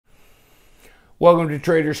Welcome to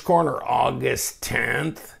Trader's Corner, August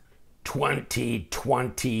 10th,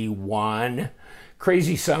 2021.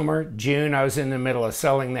 Crazy summer. June, I was in the middle of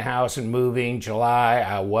selling the house and moving. July,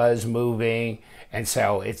 I was moving. And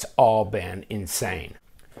so it's all been insane.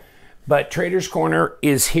 But Trader's Corner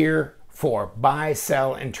is here for buy,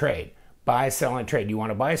 sell, and trade. Buy, sell, and trade. You want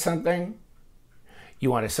to buy something? You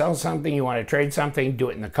want to sell something? You want to trade something? Do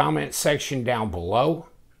it in the comments section down below,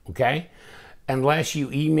 okay? Unless you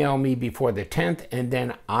email me before the 10th, and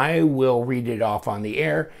then I will read it off on the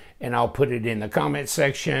air, and I'll put it in the comments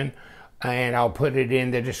section, and I'll put it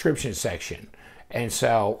in the description section. And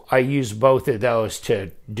so I use both of those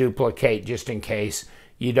to duplicate just in case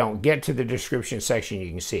you don't get to the description section.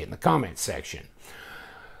 You can see it in the comments section.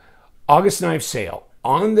 August knife sale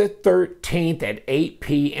on the 13th at 8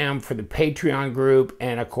 p.m. for the Patreon group,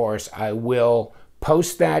 and of course I will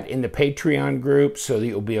post that in the Patreon group so that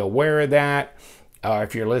you'll be aware of that.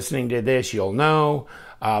 If you're listening to this, you'll know.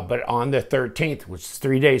 But on the 13th, which is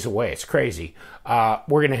 3 days away, it's crazy, we're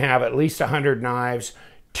going to have at least 100 knives,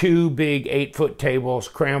 2 big 8-foot tables,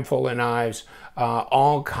 cram full of knives,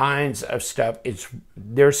 all kinds of stuff.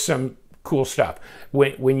 There's some cool stuff.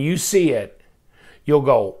 When you see it, you'll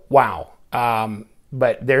go, wow.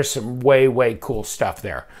 But there's some way cool stuff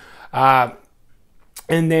there. And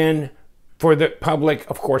then for the public,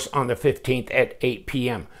 of course, on the 15th at 8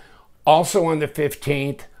 p.m. Also on the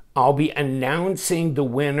 15th, I'll be announcing the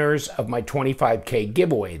winners of my 25K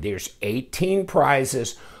giveaway. There's 18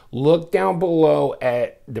 prizes. Look down below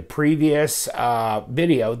at the previous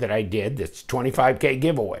video that I did, that's 25K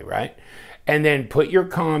giveaway, right? And then put your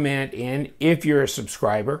comment in if you're a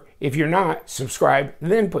subscriber. If you're not, subscribe,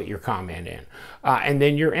 then put your comment in. And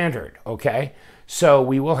then you're entered, okay? So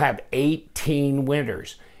we will have 18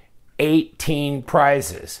 winners. 18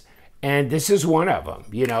 prizes, and this is one of them.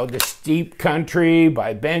 You know, the Steep Country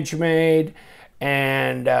by Benchmade,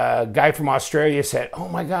 and a guy from Australia said, oh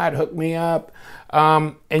my God, hook me up.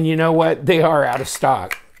 And you know what? They are out of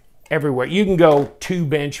stock everywhere. You can go to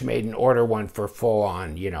Benchmade and order one for full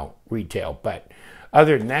on, you know, retail. But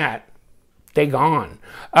other than that, they gone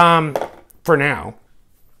for now.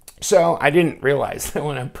 So I didn't realize that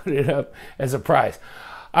when I put it up as a prize.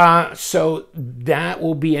 So that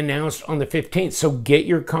will be announced on the 15th. So get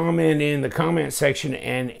your comment in the comment section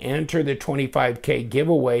and enter the 25K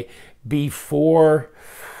giveaway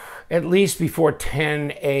at least before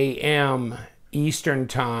 10 a.m. Eastern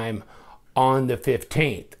time on the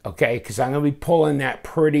 15th, okay? Because I'm going to be pulling that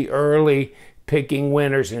pretty early, picking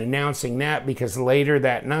winners and announcing that, because later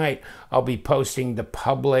that night I'll be posting the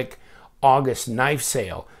public August knife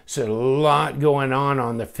sale. So a lot going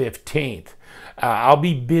on the 15th. I'll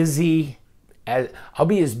be as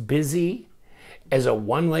busy as a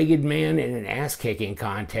one-legged man in an ass-kicking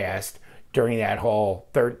contest during that whole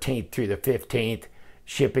 13th through the 15th,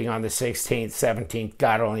 shipping on the 16th, 17th,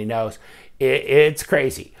 God only knows. It's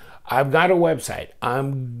crazy. I've got a website.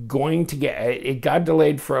 I'm going to get it. Got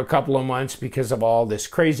delayed for a couple of months because of all this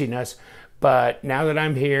craziness, but now that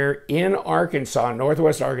I'm here in Arkansas,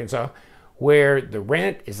 Northwest Arkansas, where the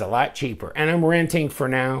rent is a lot cheaper, and I'm renting for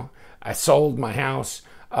now. I sold my house,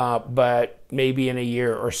 but maybe in a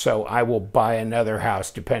year or so I will buy another house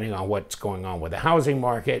depending on what's going on with the housing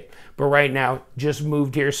market. But right now, just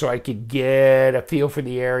moved here so I could get a feel for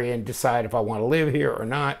the area and decide if I want to live here or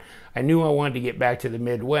not. I knew I wanted to get back to the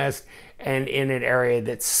Midwest and in an area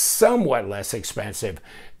that's somewhat less expensive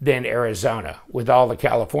than Arizona, with all the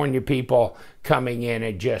California people coming in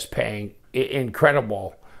and just paying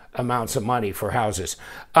incredible amounts of money for houses.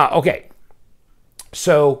 Okay,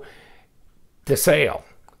 so the sale,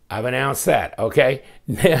 I've announced that, okay?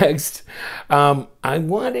 Next, I'm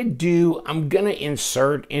going to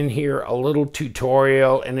insert in here a little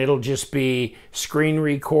tutorial, and it'll just be screen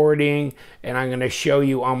recording, and I'm going to show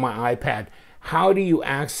you on my iPad how do you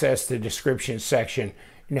access the description section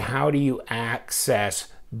and how do you access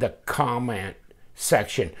the comment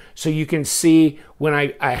section. So you can see when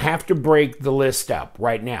I have to break the list up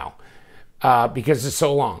right now because it's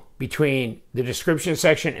so long between the description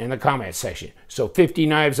section and the comment section. So 50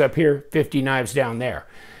 knives up here, 50 knives down there.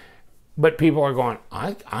 But people are going,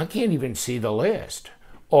 I can't even see the list,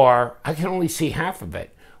 or I can only see half of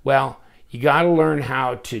it. Well, you got to learn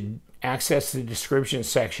how to access the description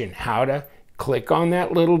section, how to click on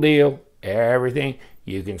that little deal, everything.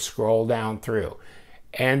 You can scroll down through.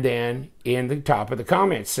 And then in the top of the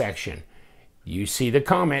comment section, you see the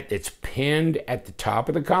comment that's pinned at the top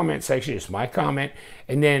of the comment section. It's my comment.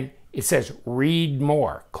 And then it says read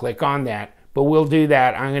more. Click on that. But we'll do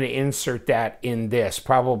that. I'm going to insert that in this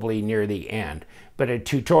probably near the end. But a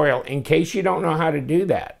tutorial in case you don't know how to do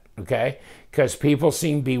that, okay? because people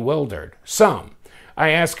seem bewildered. Some. I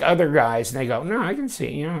ask other guys and they go, no, I can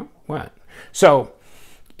see, you know, what? So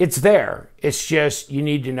it's there. It's just you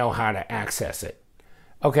need to know how to access it.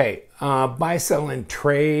 Okay, buy, sell, and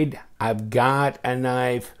trade. I've got a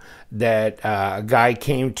knife that a guy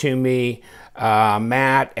came to me,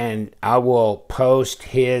 Matt, and I will post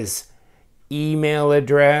his email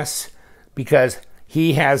address because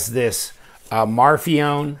he has this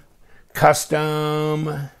Marfione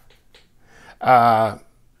custom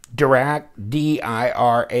Dirac,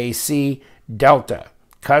 D-I-R-A-C, Delta.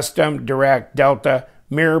 Custom Dirac Delta,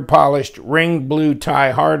 mirror polished, ring blue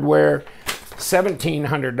tie hardware.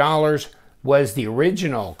 $1,700 was the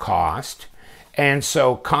original cost. And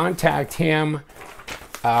so contact him.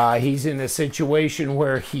 He's in a situation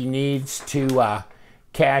where he needs to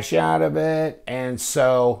cash out of it. And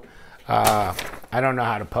so I don't know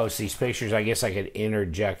how to post these pictures. I guess I could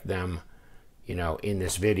interject them, you know, in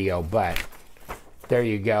this video, but there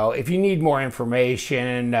you go. If you need more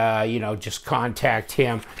information, you know, just contact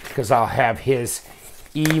him because I'll have his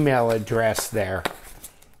email address there.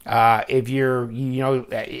 If you're, you know,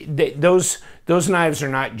 those knives are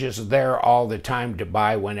not just there all the time to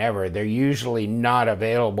buy whenever. They're usually not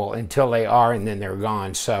available until they are, and then they're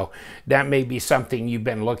gone. So that may be something you've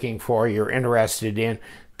been looking for, you're interested in.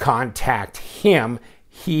 Contact him.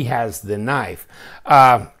 He has the knife.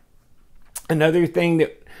 Another thing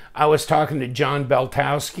that I was talking to John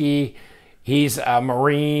Beltowski. He's a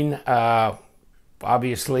Marine,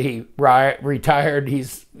 obviously retired.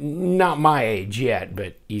 He's not my age yet,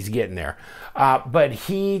 but he's getting there. But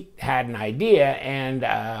he had an idea, and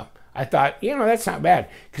I thought, you know, that's not bad,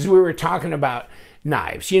 because we were talking about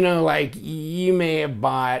knives. You know, like you may have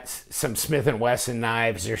bought some Smith & Wesson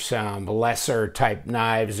knives or some lesser type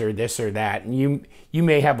knives or this or that, and you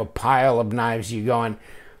may have a pile of knives. You going,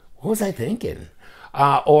 what was I thinking?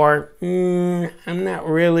 I'm not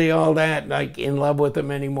really all that like in love with them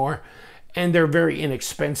anymore. And they're very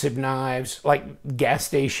inexpensive knives, like gas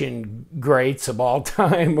station greats of all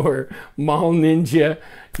time, or Mall Ninja,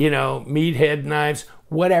 you know, meathead knives,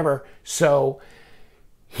 whatever. So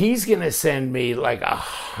he's going to send me like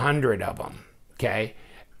 100 of them, okay?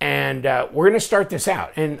 And we're going to start this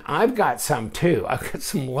out. And I've got some too. I've got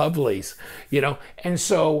some lovelies, you know. And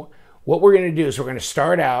so what we're going to do is we're going to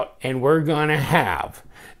start out and we're going to have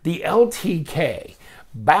the LTK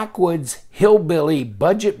Backwoods Hillbilly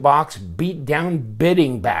Budget Box Beat Down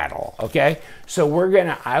Bidding Battle, okay? So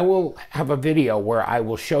I will have a video where I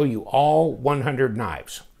will show you all 100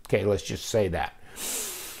 knives, okay? Let's just say that.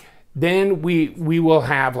 Then we will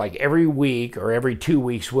have, like every week or every 2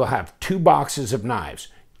 weeks, we'll have 2 boxes of knives,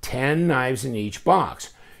 10 knives in each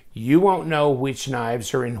box. You won't know which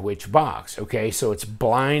knives are in which box, okay? So it's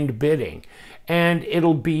blind bidding. And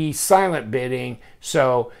it'll be silent bidding,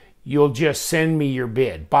 so you'll just send me your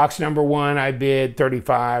bid. Box number 1, I bid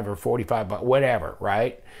 35 or 45, but whatever,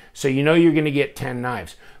 right? So you know you're gonna get 10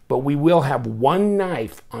 knives. But we will have 1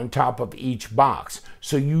 knife on top of each box.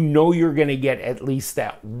 So you know you're gonna get at least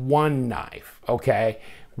that 1 knife, okay?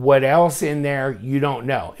 What else in there, you don't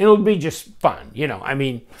know. It'll be just fun, you know, I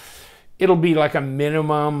mean, it'll be like a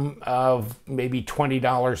minimum of maybe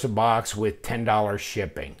 $20 a box with $10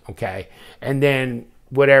 shipping, okay? And then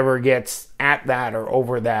whatever gets at that or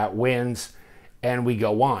over that wins, and we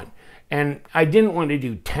go on. And I didn't want to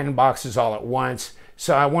do 10 boxes all at once,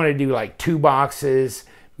 so I want to do like 2 boxes,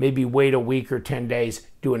 maybe wait a week or 10 days,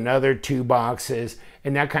 do another 2 boxes,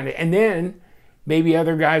 and that kind of, and then maybe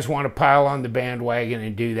other guys want to pile on the bandwagon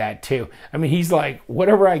and do that too. I mean, he's like,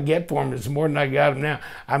 whatever I get for him is more than I got him now.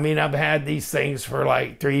 I mean, I've had these things for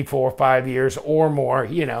like 3, 4, 5 years or more,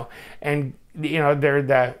 you know, and, you know, they're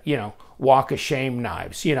the, you know, walk of shame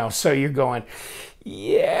knives, you know, so you're going,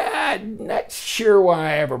 yeah, not sure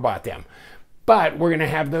why I ever bought them. But we're going to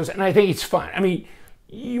have those, and I think it's fun. I mean,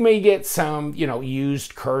 you may get some, you know,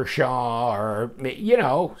 used Kershaw or, you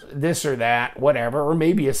know, this or that, whatever, or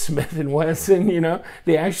maybe a Smith & Wesson, you know.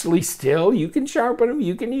 They actually still, you can sharpen them,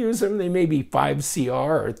 you can use them. They may be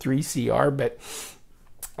 5CR or 3CR, but,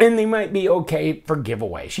 and they might be okay for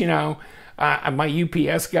giveaways, you know. My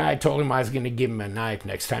UPS guy told him I was going to give him a knife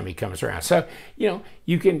next time he comes around. So, you know,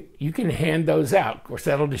 you can hand those out. Of course,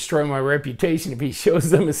 that'll destroy my reputation if he shows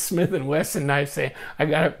them a Smith & Wesson knife saying, I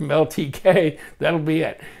got it from LTK. That'll be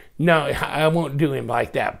it. No, I won't do him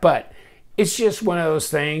like that. But it's just one of those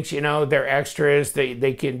things, you know, they're extras.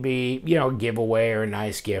 They can be, you know, a giveaway or a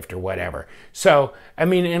nice gift or whatever. So, I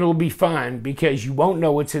mean, it'll be fun because you won't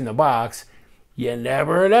know what's in the box. You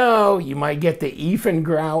never know. You might get the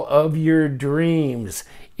Eifengrau of your dreams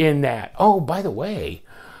in that. Oh, by the way,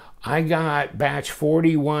 I got batch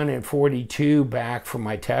 41 and 42 back from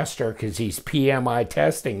my tester because he's PMI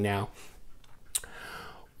testing now.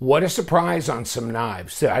 What a surprise on some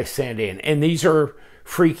knives that I sent in. And these are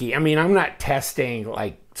freaky. I mean, I'm not testing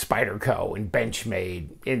like Spyderco and Benchmade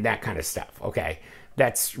and that kind of stuff, okay?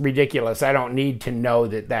 That's ridiculous. I don't need to know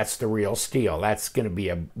that that's the real steel. That's going to be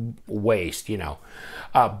a waste, you know.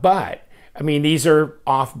 But, I mean, these are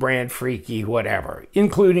off-brand freaky, whatever,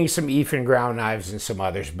 including some Ethan ground knives and some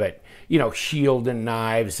others, but, you know, shield and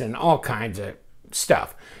knives and all kinds of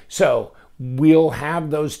stuff. So we'll have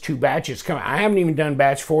those 2 batches coming. I haven't even done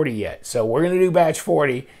batch 40 yet. So we're going to do batch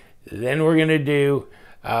 40. Then we're going to do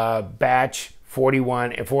batch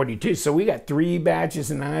 41 and 42. So we got 3 batches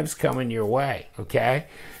of knives coming your way, okay?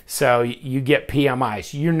 So you get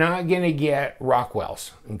PMIs. You're not going to get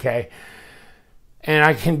Rockwells, okay? And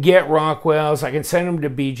I can get Rockwells. I can send them to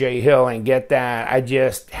BJ Hill and get that. I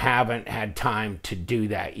just haven't had time to do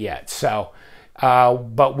that yet. So,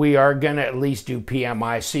 but we are going to at least do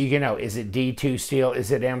PMI. So you can know, is it D2 steel?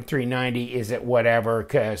 Is it M390? Is it whatever?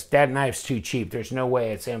 Because that knife's too cheap. There's no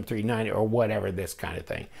way it's M390 or whatever, this kind of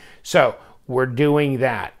thing. So we're doing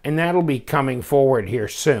that. And that'll be coming forward here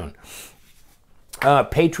soon.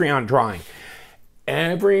 Patreon drawing.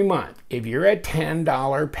 Every month, if you're a $10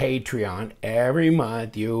 Patreon, every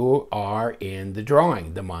month you are in the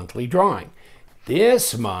drawing, the monthly drawing.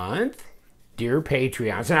 This month, dear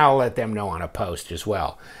Patreons, and I'll let them know on a post as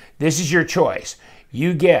well, this is your choice.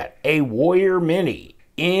 You get a Warrior Mini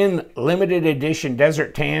in limited edition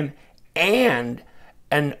Desert Tan and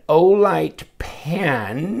an Olight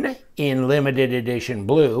pen in limited edition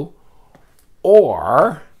blue,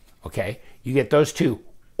 or, okay, you get those 2,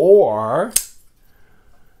 or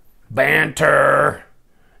Banter,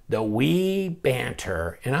 the WE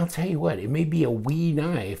Banter. And I'll tell you what, it may be a WE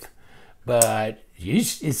knife, but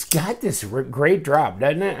it's got this great drop,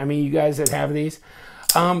 doesn't it? I mean, you guys that have these,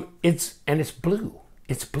 it's blue.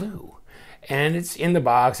 It's blue, and it's in the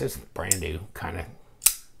box. It's brand new, kind of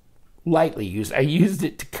lightly used. I used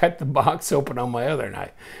it to cut the box open on my other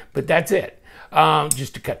knife, but that's it,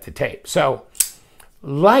 just to cut the tape. So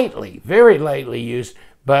lightly, very lightly used.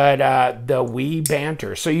 But the WE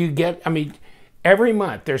Banter. So you get, I mean, every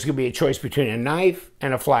month there's going to be a choice between a knife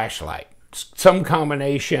and a flashlight. Some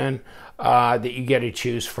combination that you get to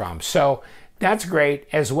choose from. So that's great,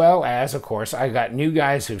 as well as, of course, I got new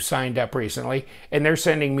guys who've signed up recently, and they're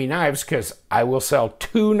sending me knives because I will sell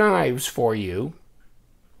 2 knives for you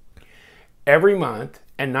every month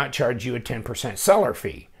and not charge you a 10% seller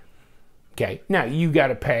fee. Okay, now you got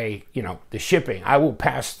to pay, you know, the shipping. I will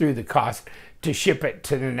pass through the cost to ship it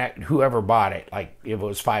to the whoever bought it, like if it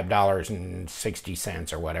was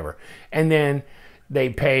 $5.60 or whatever. And then they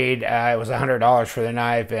paid, it was $100 for the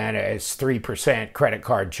knife, and it's 3% credit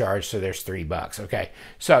card charge, so there's $3, okay?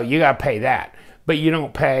 So you got to pay that, but you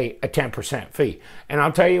don't pay a 10% fee. And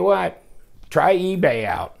I'll tell you what, try eBay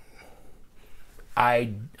out.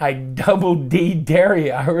 I double D dare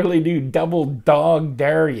you. I really do double dog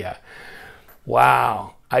dare you.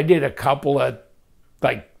 Wow. I did a couple of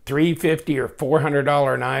like $350 or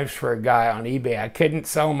 $400 knives for a guy on eBay. I couldn't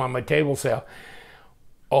sell them on my table sale.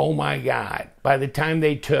 Oh my God. By the time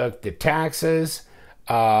they took the taxes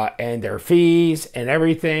and their fees and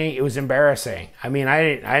everything, it was embarrassing. I mean,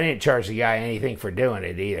 I didn't charge the guy anything for doing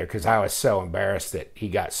it either because I was so embarrassed that he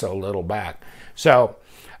got so little back. So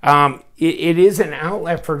it is an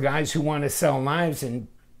outlet for guys who want to sell knives, and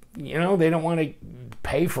you know, they don't want to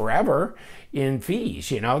pay forever in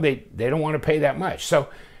fees. You know, they don't want to pay that much. So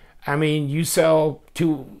I mean, you sell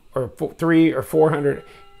 2 or 3 or 400.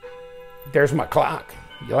 There's my clock.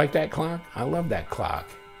 You like that clock? I love that clock.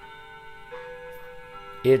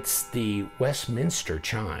 It's the Westminster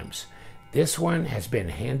chimes. This one has been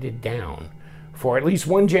handed down for at least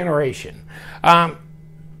 1 generation.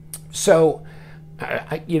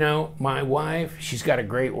 You know, my wife, she's got a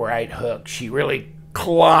great right hook. She really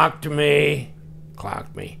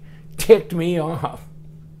ticked me off.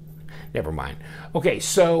 Never mind. Okay,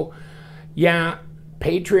 so yeah,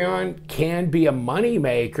 Patreon can be a money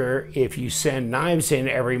maker if you send knives in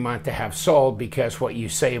every month to have sold, because what you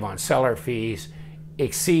save on seller fees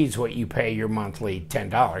exceeds what you pay your monthly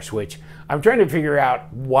 $10, which I'm trying to figure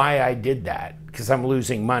out why I did that, because I'm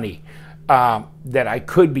losing money that I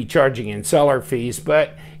could be charging in seller fees,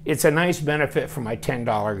 but it's a nice benefit for my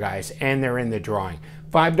 $10 guys, and they're in the drawing.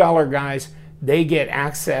 $5 guys, they get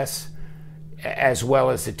access, as well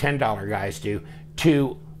as the $10 guys do,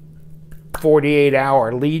 to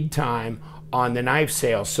 48-hour lead time on the knife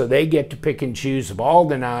sales, so they get to pick and choose of all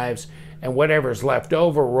the knives, and whatever's left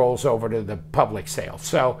over rolls over to the public sale.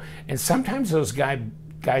 So, and sometimes those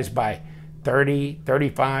guys buy 30,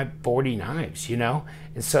 35, 40 knives, you know?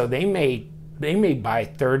 And so they may buy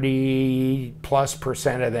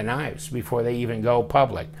 30+% of the knives before they even go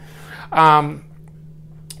public.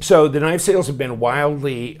 So the knife sales have been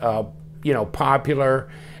wildly, you know, popular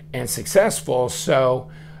and successful. So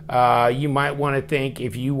you might want to think,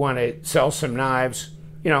 if you want to sell some knives,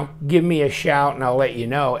 you know, give me a shout and I'll let you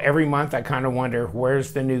know. Every month I kind of wonder,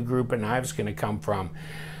 where's the new group of knives going to come from?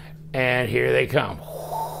 And here they come.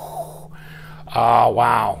 Oh,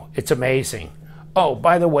 wow, it's amazing. Oh,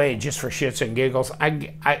 by the way, just for shits and giggles,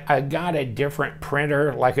 I got a different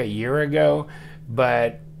printer like a year ago,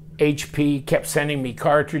 but HP kept sending me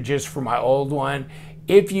cartridges for my old one.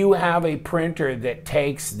 If you have a printer that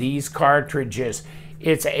takes these cartridges,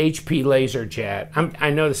 it's HP LaserJet.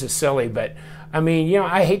 I know this is silly, but I mean, you know,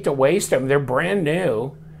 I hate to waste them. They're brand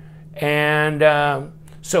new. And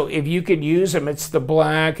so if you could use them, it's the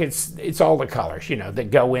black, it's all the colors, you know,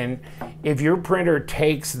 that go in. If your printer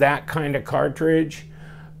takes that kind of cartridge,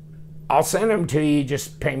 I'll send them to you,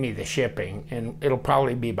 just pay me the shipping, and it'll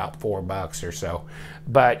probably be about $4 or so.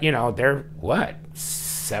 But, you know, they're, what,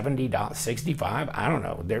 $70, 65? I don't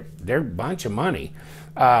know. They're a bunch of money.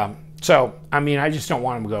 So, I mean, I just don't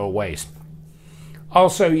want them to go to waste.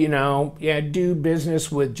 Also, you know, yeah, do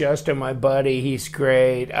business with Justin, my buddy. He's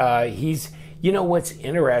great. You know what's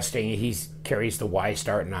interesting? He carries the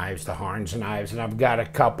Y-Start knives, the Harns knives, and I've got a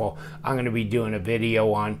couple I'm going to be doing a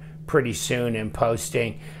video on pretty soon and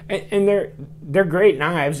posting. And they're great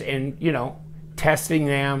knives, and, you know, testing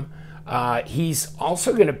them. He's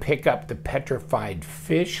also going to pick up the Petrified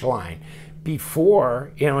Fish line.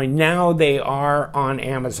 Before, you know, now they are on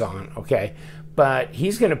Amazon, okay? But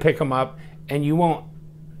he's going to pick them up, and you won't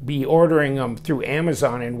be ordering them through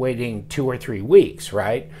Amazon and waiting 2 or 3 weeks,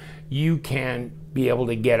 right? You can be able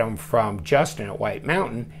to get them from Justin at White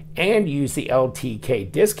Mountain and use the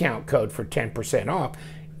LTK discount code for 10% off.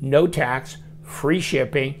 No tax, free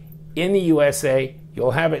shipping in the USA.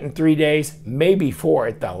 You'll have it in 3 days, maybe 4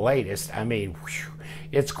 at the latest. I mean, whew,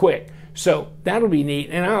 it's quick. So that'll be neat.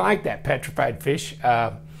 And I like that Petrified Fish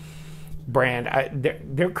brand.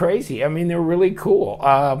 They're crazy. I mean, they're really cool.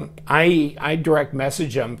 I direct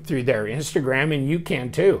message them through their Instagram, and you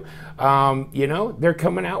can too. You know, they're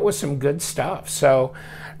coming out with some good stuff. So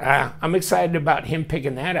I'm excited about him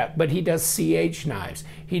picking that up. But he does CH knives.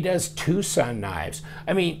 He does Tucson knives.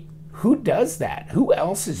 I mean, who does that? Who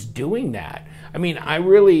else is doing that? I mean, I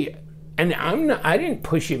really, and I didn't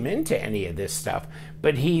push him into any of this stuff,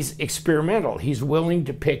 but he's experimental. He's willing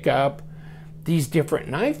to pick up these different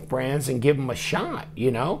knife brands and give them a shot,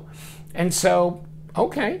 you know? And so,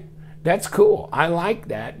 okay, that's cool. I like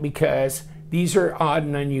that because these are odd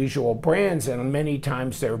and unusual brands, and many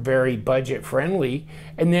times they're very budget friendly.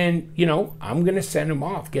 And then, you know, I'm gonna send them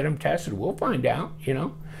off, get them tested. We'll find out, you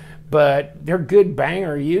know? But they're good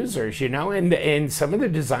banger users, you know? And some of the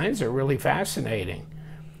designs are really fascinating.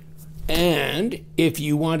 And if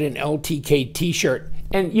you want an LTK t-shirt,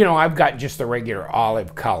 and, you know, I've got just the regular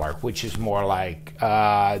olive color, which is more like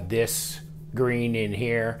this green in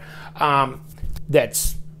here.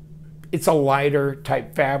 It's a lighter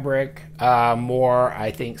type fabric, more,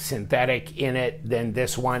 I think, synthetic in it than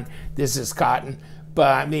this one. This is cotton.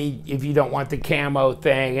 But, I mean, if you don't want the camo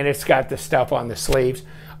thing, and it's got the stuff on the sleeves,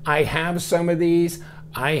 I have some of these.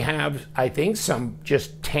 I have, I think, some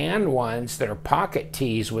just tan ones that are pocket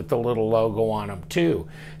tees with the little logo on them, too.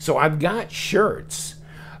 So I've got shirts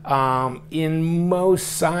in most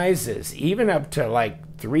sizes, even up to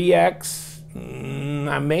like 3X.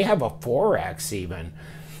 I may have a 4X even.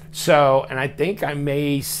 So, and I think I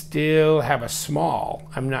may still have a small.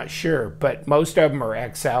 I'm not sure, but most of them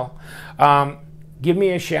are XL. Give me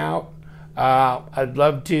a shout. I'd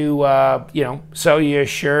love to, you know, sell you a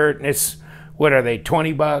shirt. And it's, what are they,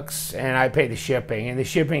 20 bucks? And I pay the shipping. And the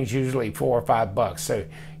shipping's usually $4 or $5. So,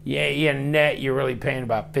 yeah, net, you're really paying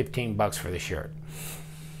about 15 bucks for the shirt.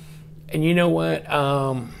 And you know what?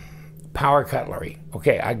 Power Cutlery.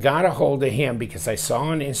 Okay, I got a hold of him because I saw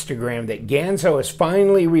on Instagram that Ganzo is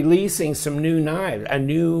finally releasing some new knives, a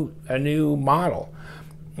new model.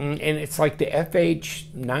 And it's like the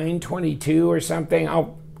FH922 or something.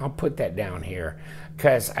 I'll put that down here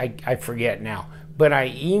because I forget now. But I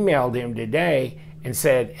emailed him today and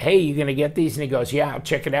said, hey, you gonna get these? And he goes, yeah, I'll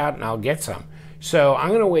check it out and I'll get some. So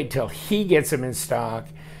I'm gonna wait till he gets them in stock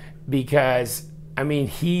because, I mean,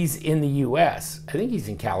 he's in the US. I think he's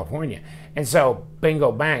in California. And so,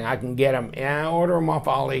 bingo bang, I can get them. And I order them off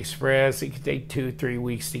AliExpress. It could take 2 or 3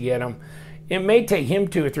 weeks to get them. It may take him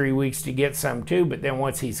 2 or 3 weeks to get some too, but then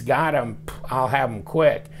once he's got them, I'll have them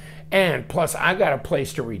quick. And plus, I got a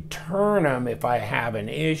place to return them if I have an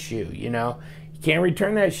issue, you know. You can't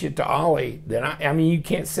return that shit to Ollie, then I mean, you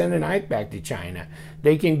can't send a knife back to China.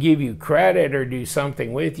 They can give you credit or do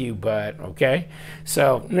something with you, but okay.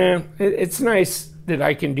 So, no, it's nice that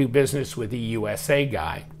I can do business with a USA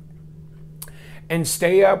guy. And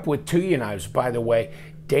stay up with Tuya knives, by the way.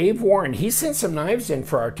 Dave Warren, he sent some knives in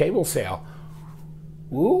for our table sale.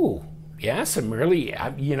 Ooh, yeah, some really,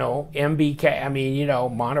 you know, MBK, I mean, you know,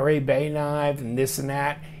 Monterey Bay knife and this and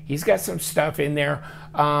that. He's got some stuff in there,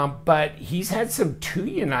 but he's had some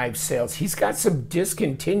Tuya knife sales. He's got some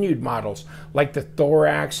discontinued models like the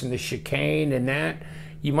Thorax and the Chicane and that.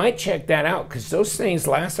 You might check that out because those things,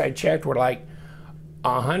 last I checked, were like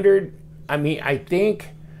 100. I mean, I think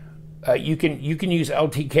you can use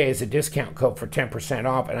LTK as a discount code for 10%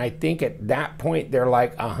 off, and I think at that point they're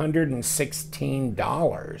like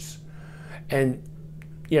 $116. And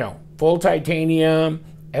you know, full titanium,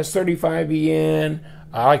 S35EN.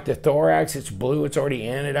 I like the Thorax, it's blue, it's already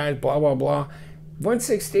anodized, blah, blah, blah.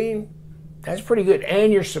 116, that's pretty good.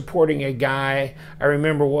 And you're supporting a guy, I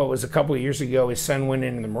remember what was a couple of years ago, his son went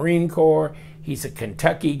into the Marine Corps. He's a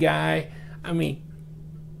Kentucky guy. I mean,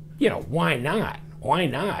 you know, why not? Why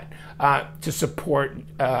not? To support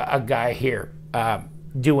a guy here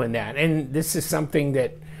doing that. And this is something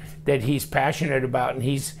that he's passionate about, and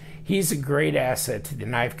he's a great asset to the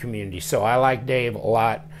knife community. So I like Dave a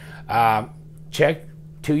lot. Check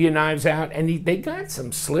Tuya knives out, and they got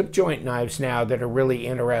some slip joint knives now that are really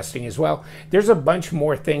interesting as well. There's a bunch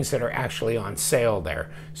more things that are actually on sale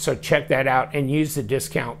there, so check that out and use the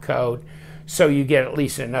discount code so you get at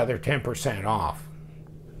least another 10% off.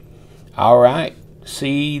 All right,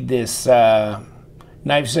 see this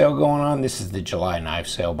knife sale going on? This is the July knife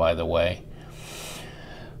sale, by the way.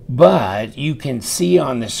 But you can see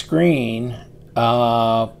on the screen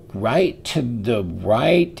right to the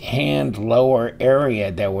right hand lower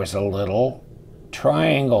area, there was a little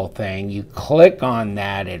triangle thing. You click on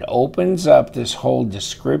that, it opens up this whole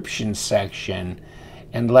description section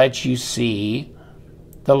and lets you see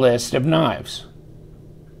the list of knives.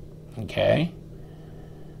 Okay,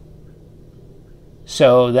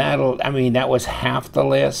 so that'll, I mean, that was half the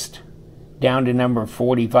list down to number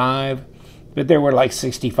 45, but there were like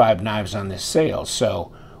 65 knives on this sale.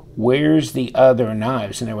 So where's the other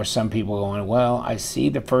knives? And there were some people going, well, I see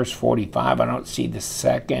the first 45, I don't see the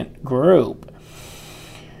second group.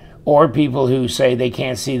 Or people who say they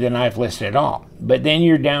can't see the knife list at all. But then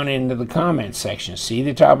you're down into the comments section. See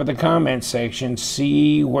the top of the comments section,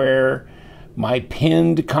 see where my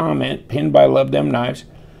pinned comment, pinned by Love Them Knives,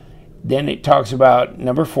 then it talks about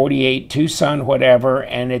number 48, Tucson, whatever,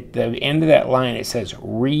 and at the end of that line it says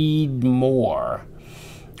read more.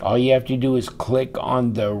 All you have to do is click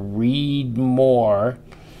on the read more,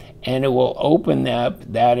 and it will open up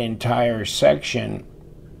that entire section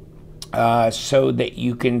so that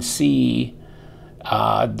you can see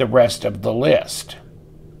the rest of the list.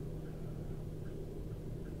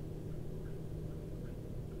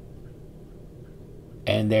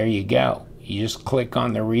 And there you go. You just click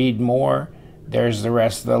on the read more, there's the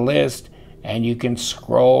rest of the list, and you can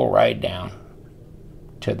scroll right down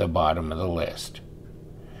to the bottom of the list.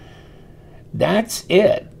 That's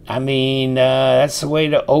it. I mean, that's the way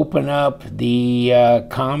to open up the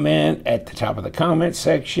comment at the top of the comment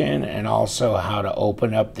section, and also how to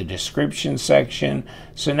open up the description section.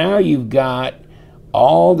 So now you've got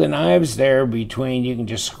all the knives there between, you can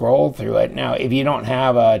just scroll through it. Now, if you don't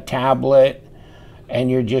have a tablet and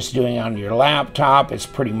you're just doing it on your laptop, it's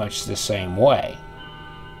pretty much the same way.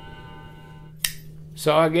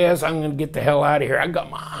 So I guess I'm gonna get the hell out of here. I got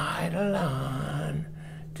my Eidolon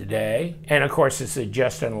today. And of course, it's a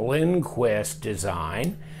Justin Lindquist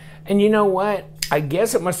design. And you know what? I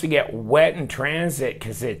guess it must have get wet in transit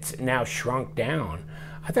because it's now shrunk down.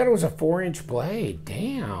 I thought it was a 4-inch blade.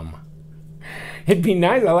 Damn. It'd be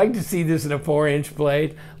nice. I like to see this in a 4-inch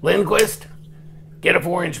blade. Lindquist, get a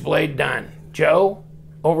 4-inch blade done. Joe,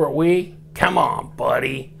 over at WE, come on,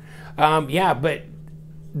 buddy. Yeah, but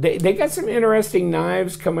they got some interesting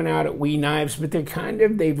knives coming out at WE Knives, but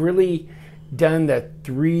they've really done the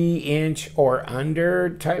 3-inch or under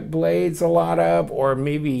type blades a lot of, or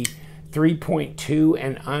maybe 3.2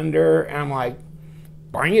 and under. And I'm like,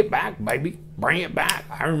 bring it back, baby, bring it back.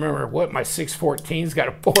 I remember what, my 614's got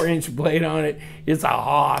a 4-inch blade on it. It's a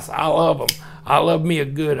Haas. I love them. I love me a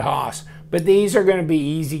good Haas. But these are going to be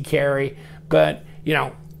easy carry. But, you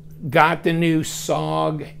know, got the new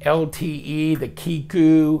SOG LTE, the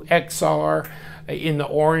Kiku XR in the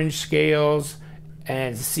orange scales,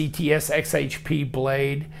 and CTS XHP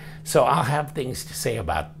blade. So I'll have things to say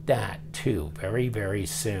about that too very, very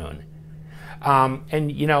soon.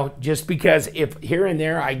 And, you know, just because if here and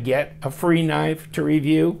there I get a free knife to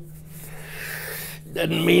review,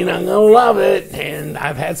 Doesn't mean I'm gonna love it. And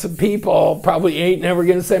I've had some people probably ain't never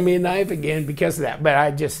gonna send me a knife again because of that. But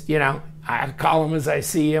I just, you know, I call them as I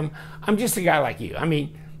see them. I'm just a guy like you. I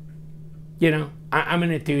mean, you know, I'm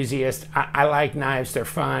an enthusiast. I like knives, they're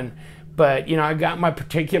fun. But, you know, I got my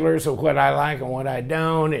particulars of what I like and what I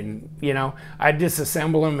don't. And, you know, I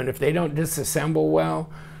disassemble them. And if they don't disassemble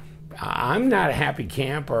well, I'm not a happy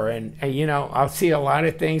camper. And you know, I'll see a lot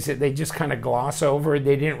of things that they just kind of gloss over.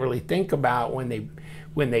 They didn't really think about when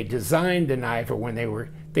they designed the knife or when they were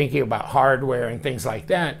thinking about hardware and things like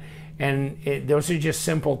that. And those are just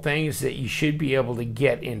simple things that you should be able to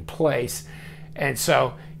get in place. And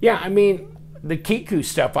so, yeah, I mean, the Kiku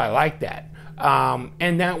stuff, I like that.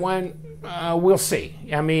 And that one, we'll see.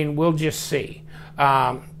 I mean, we'll just see.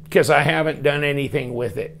 Because I haven't done anything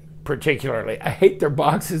with it particularly. I hate their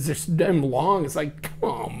boxes. They're so damn long. It's like, come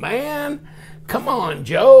on, man. Come on,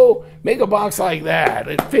 Joe. Make a box like that.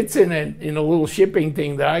 It fits in a little shipping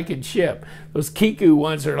thing that I could ship. Those Kiku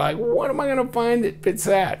ones are like, what am I going to find that fits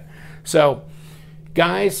that? So,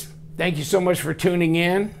 guys, thank you so much for tuning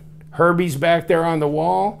in. Herbie's back there on the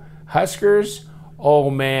wall. Huskers, oh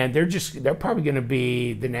man, they're probably going to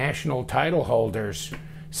be the national title holders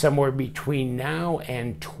somewhere between now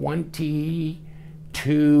and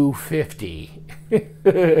 2250.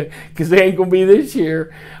 Because they ain't going to be this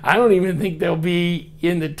year. I don't even think they'll be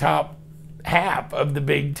in the top half of the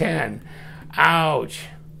Big Ten. Ouch.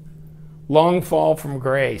 Long fall from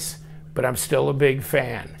grace, but I'm still a big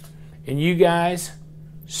fan. And you guys,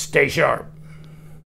 stay sharp.